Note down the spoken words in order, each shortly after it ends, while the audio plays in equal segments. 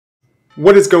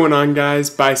What is going on, guys?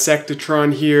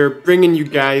 Bisectatron here, bringing you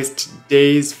guys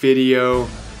today's video.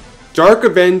 Darc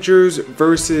Avengers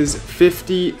versus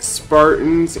 50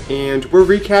 Spartans, and we're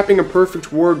recapping a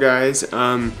perfect war, guys.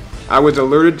 I was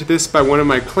alerted to this by one of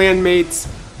my clanmates,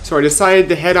 so I decided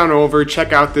to head on over,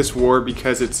 check out this war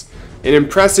because it's an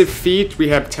impressive feat. We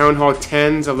have Town Hall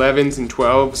 10s, 11s, and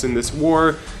 12s in this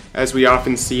war, as we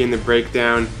often see in the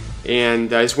breakdown.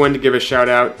 And I just wanted to give a shout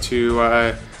out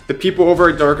to the people over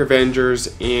at Darc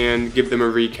Avengers and give them a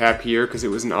recap here because it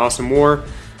was an awesome war.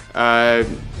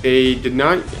 They did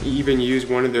not even use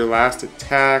one of their last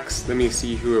attacks. Let me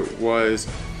see who it was.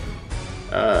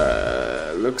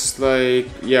 Looks like,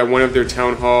 yeah, one of their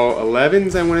Town Hall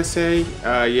 11s, I want to say.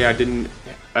 Yeah, didn't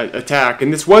attack.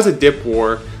 And this was a dip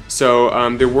war,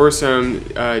 so there were some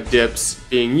dips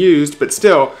being used, but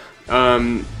still,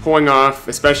 pulling off,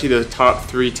 especially the top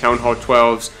 3 Town Hall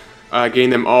 12s, getting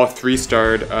them all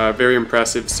 3-starred, very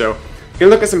impressive. So, gonna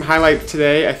look at some highlights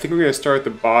today. I think we're gonna start at the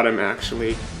bottom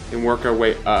actually and work our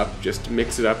way up, just to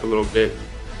mix it up a little bit.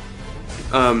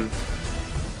 A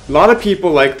lot of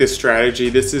people like this strategy.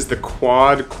 This is the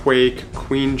Quad Quake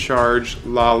Queen Charge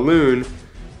La Lune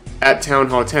at Town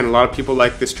Hall 10. A lot of people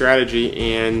like this strategy,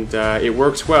 and it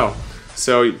works well.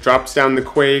 So it drops down the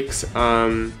Quakes.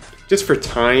 Just for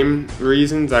time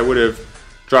reasons, I would have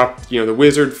dropped, the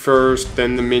wizard first,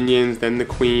 then the minions, then the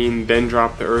queen, then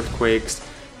drop the earthquakes,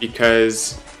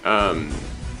 because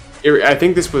I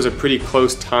think this was a pretty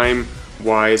close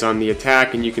time-wise on the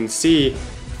attack, and you can see,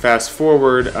 fast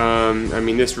forward, I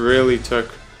mean, this really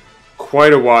took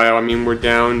quite a while. I mean, we're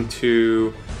down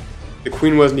to, the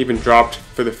queen wasn't even dropped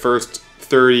for the first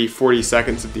 30-40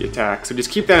 seconds of the attack. So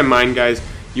just keep that in mind, guys.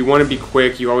 You want to be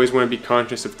quick, you always want to be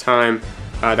conscious of time.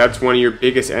 That's one of your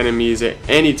biggest enemies at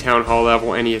any Town Hall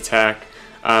level, any attack.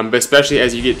 But especially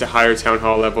as you get to higher Town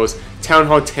Hall levels. Town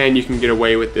Hall 10, you can get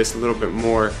away with this a little bit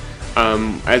more.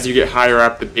 As you get higher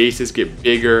up, the bases get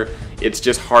bigger. It's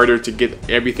just harder to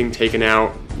get everything taken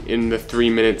out in the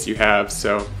 3 minutes you have.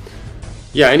 So,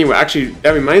 yeah, anyway, actually,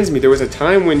 that reminds me, there was a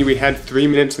time when we had 3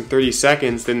 minutes and 30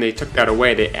 seconds, then they took that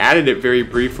away. They added it very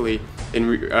briefly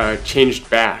and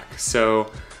changed back.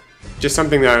 So, just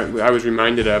something that I was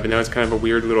reminded of, and that was kind of a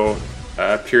weird little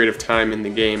period of time in the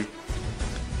game.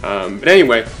 But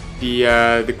anyway,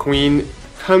 the queen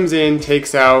comes in,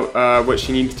 takes out what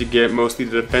she needs to get, mostly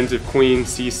the defensive queen,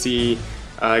 CC,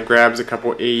 grabs a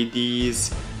couple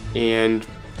ADs, and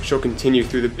she'll continue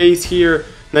through the base here.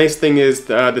 Nice thing is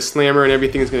the slammer and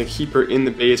everything is going to keep her in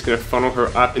the base, going to funnel her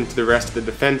up into the rest of the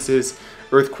defenses.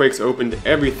 Earthquakes opened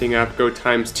everything up, go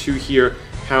 ×2 here,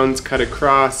 hounds cut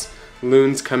across.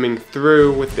 Lunes coming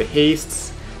through with the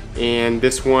hastes, and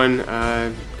this one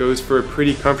goes for a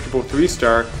pretty comfortable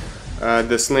 3-star.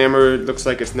 The slammer looks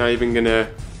like it's not even gonna,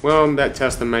 well, that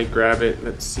Tesla might grab it.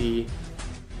 Let's see.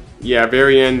 Yeah,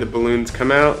 very end the balloons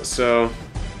come out, so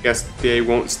I guess they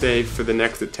won't stay for the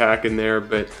next attack in there,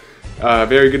 but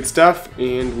very good stuff,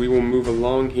 and we will move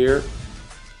along here.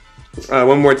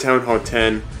 One more Town Hall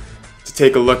 10 to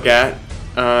take a look at.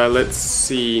 Let's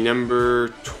see, number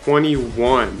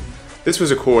 21. This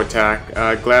was a cool attack.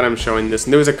 Glad I'm showing this.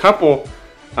 And there was a couple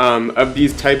of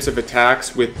these types of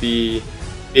attacks with the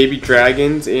baby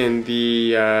dragons and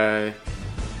the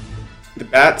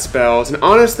bat spells. And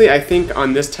honestly, I think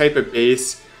on this type of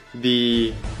base,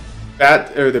 the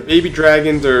baby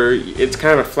dragons it's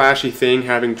kind of a flashy thing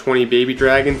having 20 baby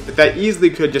dragons, but that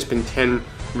easily could have just been 10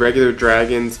 regular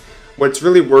dragons. What's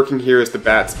really working here is the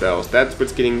bat spells. That's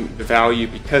what's getting the value,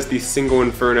 because these single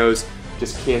infernos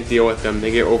just can't deal with them.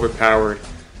 They get overpowered.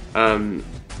 And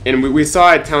we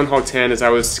saw at Town Hall 10 as I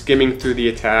was skimming through the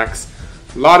attacks,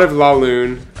 a lot of La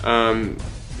Lune,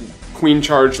 Queen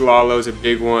Charge Lalo is a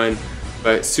big one,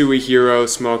 but Sui Hero,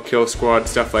 Small Kill Squad,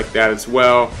 stuff like that as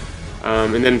well.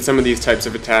 And then some of these types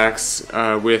of attacks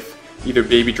with either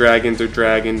baby dragons or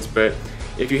dragons. But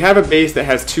if you have a base that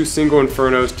has 2 single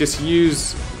infernos, just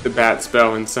use the bat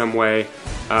spell in some way.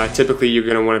 Typically you're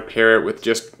going to want to pair it with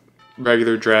just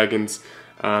regular dragons.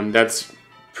 That's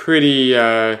pretty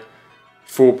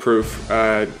foolproof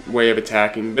way of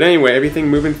attacking. But anyway, everything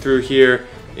moving through here,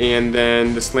 and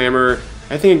then the slammer,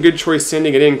 I think a good choice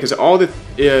sending it in, because all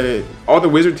the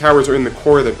wizard towers are in the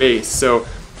core of the base. So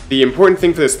the important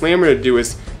thing for the slammer to do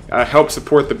is help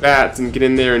support the bats and get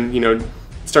in there and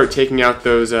start taking out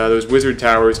those wizard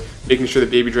towers, making sure the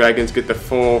baby dragons get the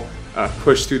full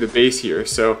push through the base here.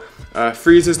 So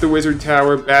freezes the wizard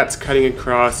tower, bats cutting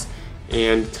across,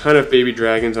 and a ton of baby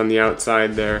dragons on the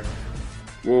outside there.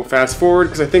 We'll fast forward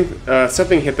because I think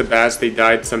something hit the bats, they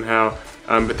died somehow,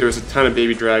 but there was a ton of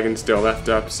baby dragons still left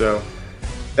up, so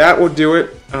that will do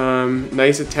it.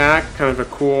 Nice attack, kind of a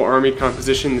cool army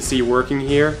composition to see working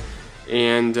here.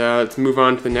 And let's move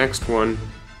on to the next one.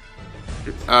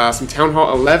 Some Town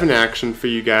Hall 11 action for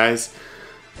you guys.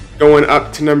 Going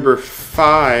up to number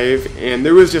 5, and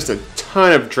there was just a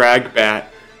ton of drag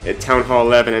bat at Town Hall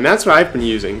 11, and that's what I've been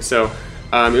using. So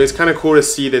it was kind of cool to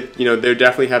see that, you know, they're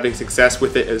definitely having success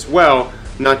with it as well.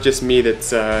 Not just me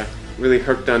that's really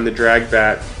hooked on the drag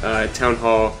bat. Town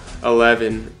Hall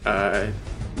 11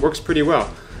 works pretty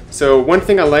well. So one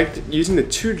thing I liked, using the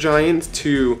 2 giants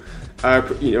to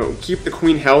you know, keep the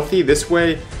queen healthy. This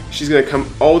way she's going to come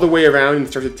all the way around and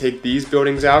start to take these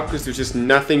buildings out, because there's just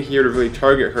nothing here to really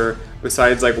target her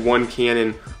besides like 1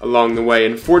 cannon along the way.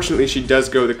 And fortunately she does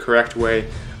go the correct way.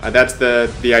 That's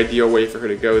the ideal way for her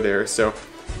to go there. So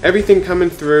everything coming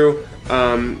through.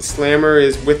 Slammer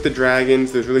is with the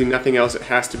dragons. There's really nothing else it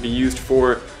has to be used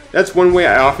for. That's one way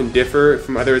I often differ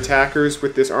from other attackers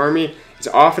with this army. Is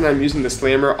often I'm using the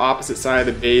Slammer opposite side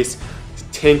of the base to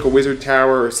tank a wizard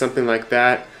tower or something like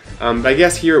that. But I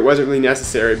guess here it wasn't really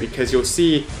necessary, because you'll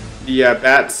see the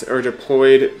bats are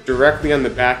deployed directly on the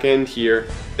back end here.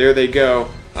 There they go.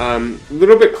 A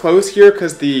little bit close here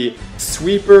because the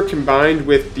sweeper combined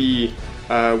with the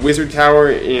wizard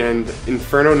tower and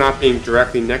inferno not being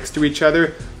directly next to each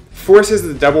other forces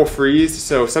the double freeze.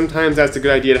 So sometimes that's a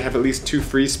good idea to have at least 2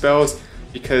 freeze spells,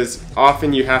 because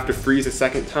often you have to freeze a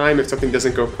second time if something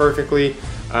doesn't go perfectly.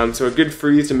 So a good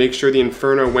freeze to make sure the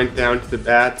inferno went down to the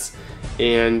bats,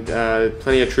 and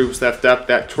plenty of troops left up.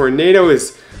 That tornado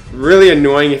is really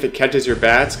annoying if it catches your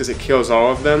bats, because it kills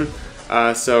all of them.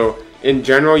 So in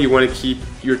general, you want to keep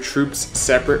your troops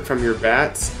separate from your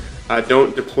bats.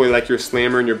 Don't deploy like your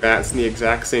slammer and your bats in the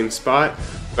exact same spot.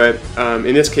 But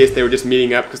in this case, they were just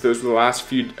meeting up because those were the last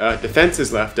few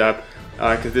defenses left up,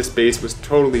 because this base was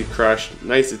totally crushed.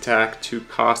 Nice attack, too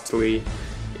costly.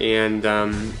 And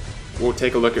we'll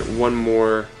take a look at one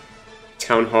more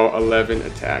Town Hall 11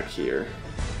 attack here.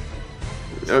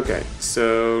 Okay,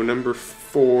 so number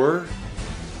 4.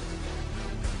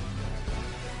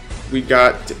 We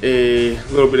got a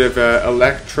little bit of a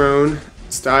Electron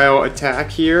style attack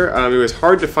here. It was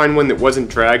hard to find one that wasn't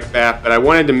drag bat, but I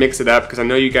wanted to mix it up because I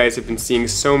know you guys have been seeing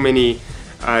so many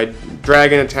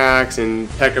dragon attacks and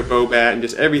P.E.K.K.A. Bobat and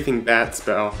just everything bat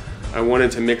spell. I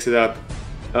wanted to mix it up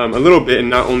a little bit and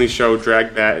not only show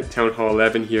drag bat at Town Hall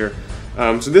 11 here.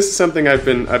 So this is something I've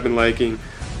been liking.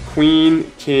 Queen,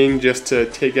 King, just to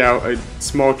take out a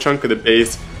small chunk of the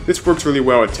base. This works really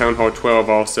well at Town Hall 12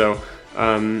 also.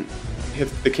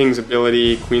 Hit the King's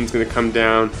ability, Queen's going to come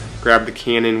down, grab the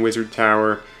cannon, wizard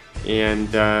tower,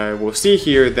 and we'll see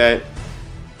here that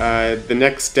the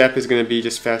next step is going to be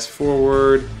just fast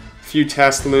forward, a few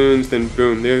test loons, then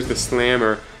boom, there's the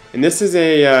slammer. And this is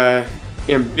a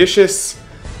ambitious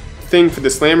thing for the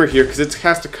slammer here, because it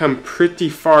has to come pretty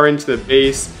far into the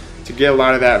base to get a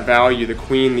lot of that value. The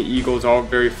queen, the eagle's all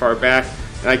very far back,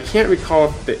 and I can't recall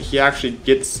if that he actually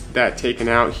gets that taken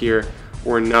out here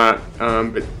or not,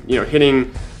 but you know,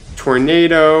 hitting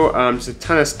tornado, just a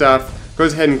ton of stuff,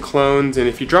 goes ahead and clones, and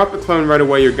if you drop the clone right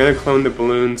away, you're going to clone the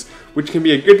balloons, which can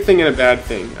be a good thing and a bad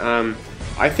thing.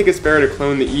 I think it's better to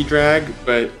clone the E-Drag,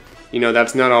 but you know,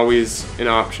 that's not always an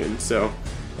option. So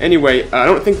anyway, I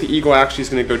don't think the eagle actually is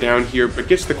going to go down here, but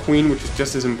gets the queen, which is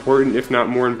just as important, if not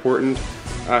more important,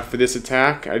 for this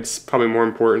attack. It's probably more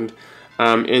important.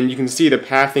 And you can see the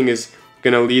pathing is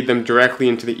going to lead them directly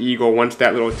into the eagle once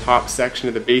that little top section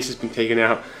of the base has been taken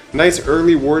out. Nice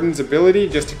early Warden's ability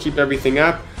just to keep everything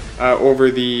up over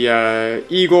the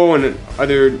eagle and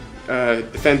other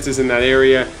defenses in that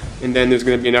area, and then there's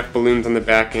going to be enough balloons on the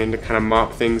back end to kind of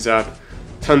mop things up.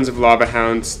 Tons of lava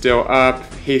hounds still up,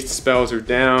 haste spells are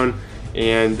down,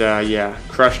 and yeah,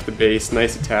 crushed the base.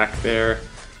 Nice attack there.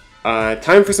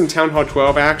 Time for some Town Hall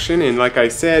 12 action, and like I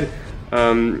said,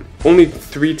 only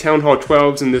 3 Town Hall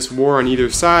 12s in this war on either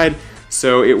side,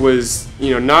 so it was,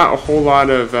 you know, not a whole lot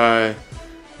of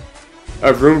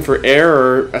room for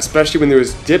error, especially when there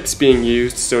was dips being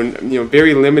used. So you know,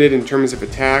 very limited in terms of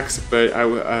attacks, but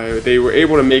they were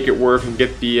able to make it work and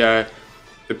get the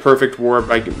perfect war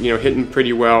by, you know, hitting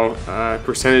pretty well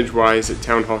percentage-wise at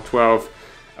Town Hall 12,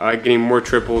 getting more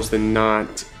triples than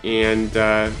not. And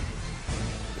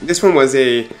this one was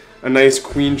a nice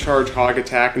queen charge hog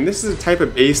attack, and this is a type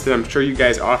of base that I'm sure you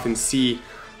guys often see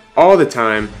all the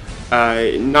time.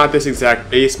 Not this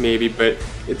exact base maybe, but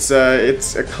it's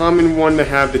a common one to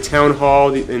have the town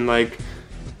hall and like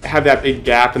have that big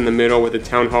gap in the middle with the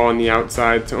town hall on the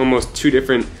outside. So almost 2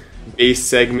 different base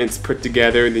segments put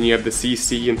together. Then you have the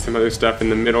CC and some other stuff in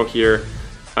the middle here.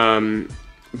 But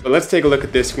let's take a look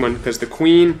at this one, because the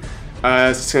queen So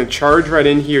it's going to charge right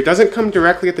in here. It doesn't come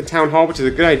directly at the town hall, which is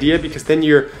a good idea because then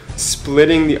you're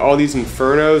splitting all these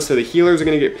infernos, so the healers are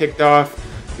going to get picked off.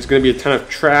 There's going to be a ton of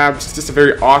traps. It's just a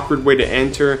very awkward way to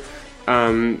enter.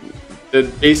 The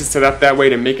base is set up that way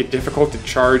to make it difficult to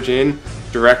charge in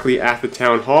directly at the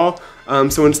town hall.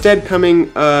 So instead coming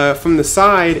from the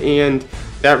side, and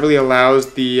that really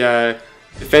allows the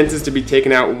defenses to be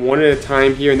taken out one at a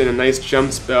time here, and then a nice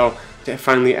jump spell to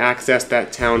finally access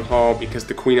that town hall because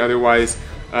the queen otherwise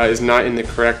is not in the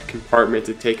correct compartment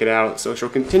to take it out. So she'll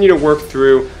continue to work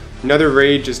through. Another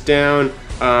rage is down.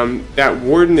 That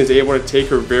warden is able to take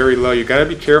her very low. You got to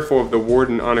be careful of the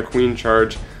warden on a queen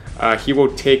charge. He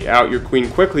will take out your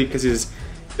queen quickly because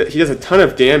he does a ton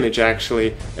of damage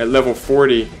actually at level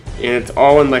 40, and it's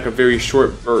all in like a very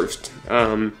short burst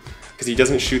because he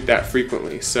doesn't shoot that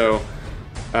frequently. So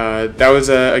that was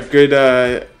a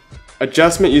good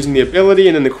adjustment using the ability,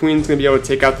 and then the queen's going to be able to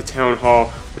take out the town hall,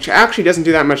 which actually doesn't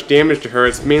do that much damage to her.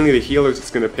 It's mainly the healers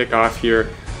it's going to pick off here.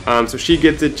 So she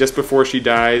gets it just before she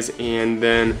dies, and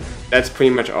then that's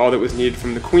pretty much all that was needed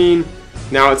from the queen.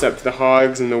 Now it's up to the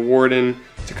hogs and the warden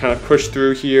to kind of push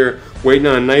through here, waiting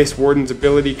on a nice warden's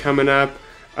ability coming up.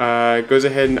 Goes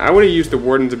ahead, and I would have used the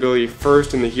warden's ability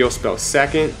first and the heal spell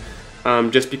second,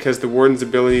 just because the warden's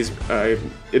abilities,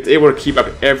 it's able to keep up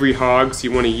every hog, so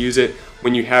you want to use it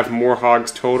when you have more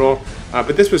hogs total.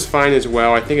 But this was fine as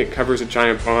well. I think it covers a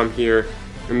giant bomb here,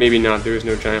 or maybe not, there is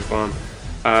no giant bomb.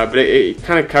 But it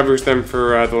kind of covers them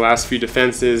for the last few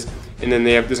defenses, and then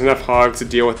there's enough hogs to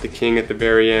deal with the king at the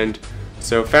very end.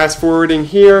 So fast forwarding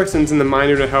here, sends in the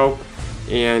miner to help,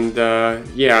 and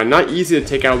yeah, not easy to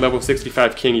take out level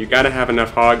 65 king. You got to have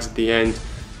enough hogs at the end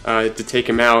to take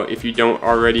him out if you don't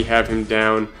already have him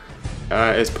down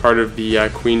as part of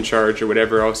the queen charge or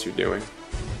whatever else you're doing.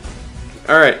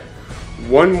 Alright,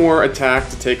 one more attack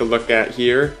to take a look at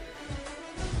here.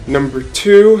 Number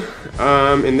 2,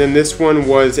 and then this one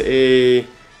was it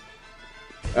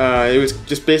was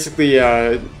just basically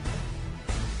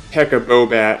P.E.K.K.A.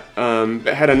 Bobat,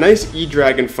 but had a nice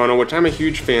E-Dragon funnel, which I'm a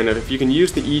huge fan of. If you can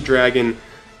use the E-Dragon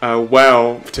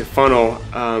well to funnel,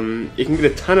 it can get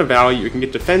a ton of value. It can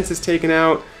get defenses taken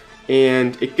out,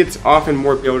 and it gets often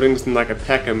more buildings than like a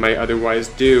P.E.K.K.A. might otherwise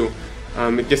do.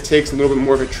 It just takes a little bit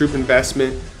more of a troop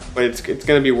investment, but it's going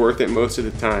to be worth it most of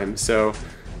the time. So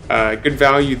good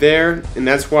value there, and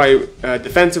that's why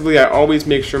defensively I always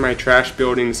make sure my trash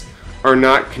buildings are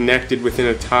not connected within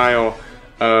a tile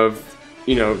of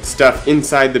stuff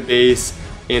inside the base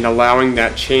and allowing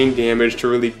that chain damage to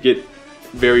really get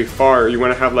very far. You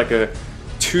want to have like a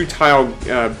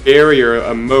 2-tile barrier,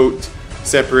 a moat,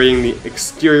 separating the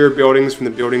exterior buildings from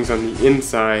the buildings on the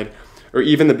inside, or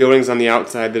even the buildings on the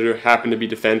outside that happen to be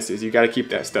defenses. You got to keep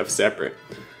that stuff separate.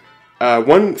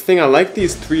 One thing I like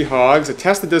these 3 hogs. A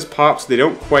Tesla does pop, so they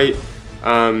don't quite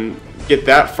get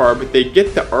that far, but they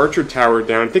get the archer tower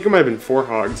down. I think it might have been 4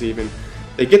 hogs even.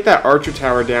 They get that archer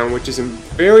tower down, which is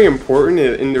very important,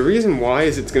 and the reason why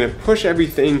is it's going to push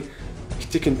everything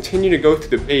to continue to go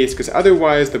through the base, because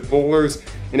otherwise the bowlers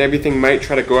and everything might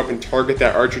try to go up and target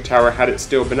that archer tower had it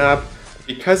still been up.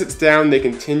 Because it's down, they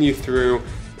continue through,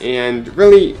 and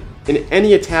really in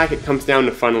any attack it comes down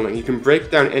to funneling. You can break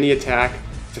down any attack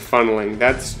to funneling.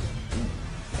 That's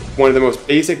one of the most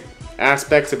basic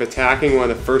aspects of attacking, one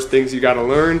of the first things you got to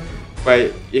learn,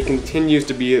 but it continues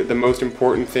to be the most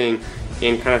important thing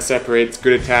and kind of separates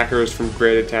good attackers from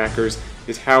great attackers,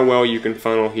 is how well you can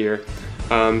funnel here.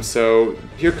 So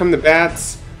here come the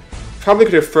bats. Probably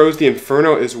could have froze the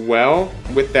Inferno as well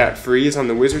with that freeze on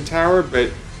the wizard tower,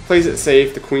 but plays it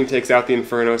safe. The queen takes out the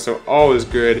Inferno, so all is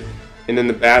good, and then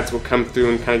the bats will come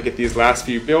through and kind of get these last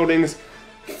few buildings.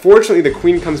 Fortunately, the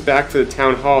queen comes back for the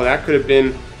town hall. That could have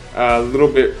been a little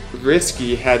bit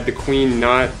risky had the queen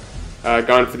not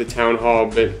gone for the town hall,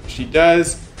 but she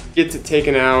does. Gets it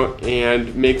taken out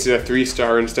and makes it a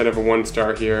 3-star instead of a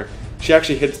 1-star here. She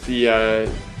actually hits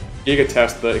the Giga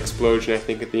Tesla explosion, I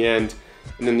think, at the end.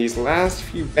 And then these last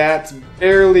few bats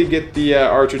barely get the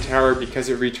Archer Tower because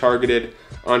it retargeted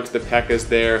onto the P.E.K.K.A.s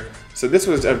there. So this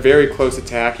was a very close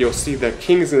attack. You'll see the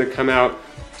King's going to come out,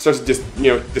 starts to just,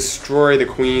 destroy the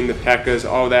Queen, the P.E.K.K.A.s,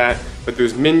 all that. But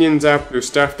there's minions up, there's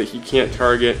stuff that he can't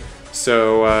target.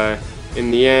 So in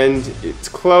the end, it's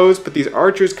close, but these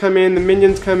archers come in, the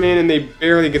minions come in, and they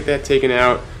barely get that taken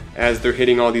out as they're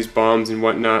hitting all these bombs and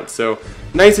whatnot. So,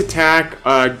 nice attack,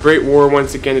 great war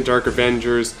once again at Darc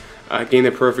Avengers, gained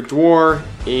the perfect war,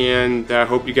 and I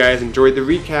hope you guys enjoyed the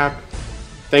recap.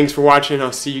 Thanks for watching,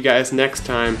 I'll see you guys next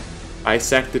time.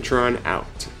 Bisectatron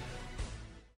out.